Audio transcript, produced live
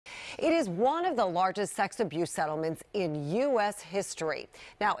It is one of the largest sex abuse settlements in U.S. history.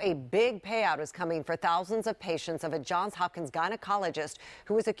 Now, a big payout is coming for thousands of patients of a Johns Hopkins gynecologist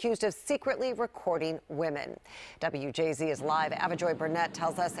who is accused of secretly recording women. WJZ is live. Ava-joye Burnett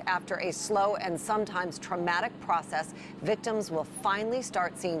tells us after a slow and sometimes traumatic process, victims will finally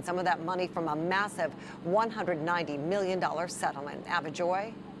start seeing some of that money from a massive $190 million settlement.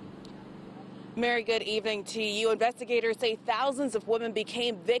 Ava-joye? Mary, good evening to you. Investigators say thousands of women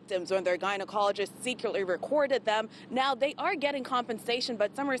became victims when their gynecologist secretly recorded them. Now they are getting compensation,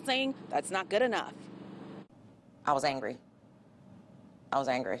 but some are saying that's not good enough. I was angry.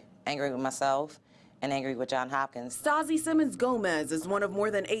 Angry with myself and angry with Johns Hopkins. Stasi Simmons Gomez is one of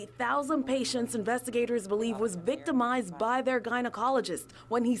more than 8,000 patients investigators believe was victimized by their gynecologist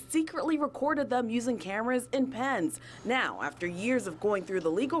when he secretly recorded them using cameras and pens. Now, after years of going through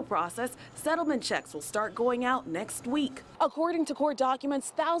the legal process, settlement checks will start going out next week. According to court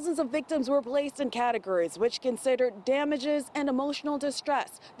documents, thousands of victims were placed in categories which considered damages and emotional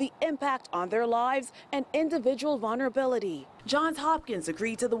distress, the impact on their lives, and individual vulnerability. Johns Hopkins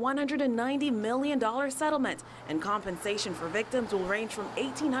agreed to the $190 million settlement, and compensation for victims will range from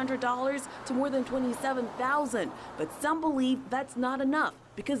 $1,800 to more than $27,000. But some believe that's not enough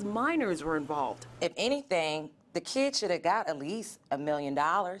because minors were involved. If anything, the kid should have got at least $1 million.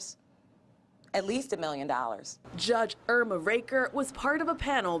 At least $1 million. Judge Irma Raker was part of a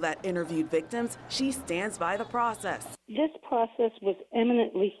panel that interviewed victims. She stands by the process. This process was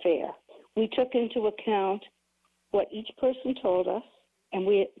eminently fair. We took into account what each person told us, and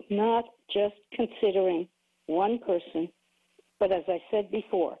we're not just considering one person, but as I said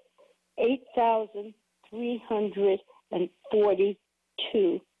before,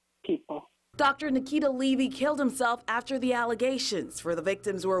 8,342 people. Dr. Nikita Levy killed himself after the allegations. For the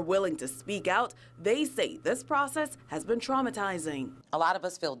victims who are willing to speak out, they say this process has been traumatizing. A lot of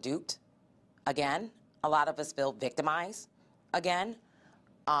us feel duped again. A lot of us feel victimized again.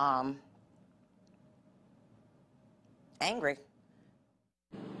 Angry.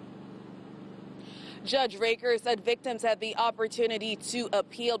 Judge Raker said victims had the opportunity to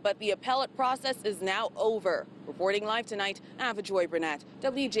appeal, but the appellate process is now over. Reporting live tonight, Ava-joye Burnett,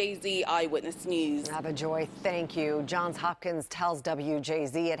 WJZ Eyewitness News. Ava-joye, thank you. Johns Hopkins tells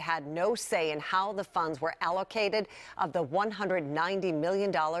WJZ it had no say in how the funds were allocated. Of the $190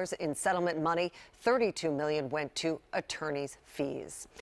 million in settlement money, $32 million went to attorneys' fees.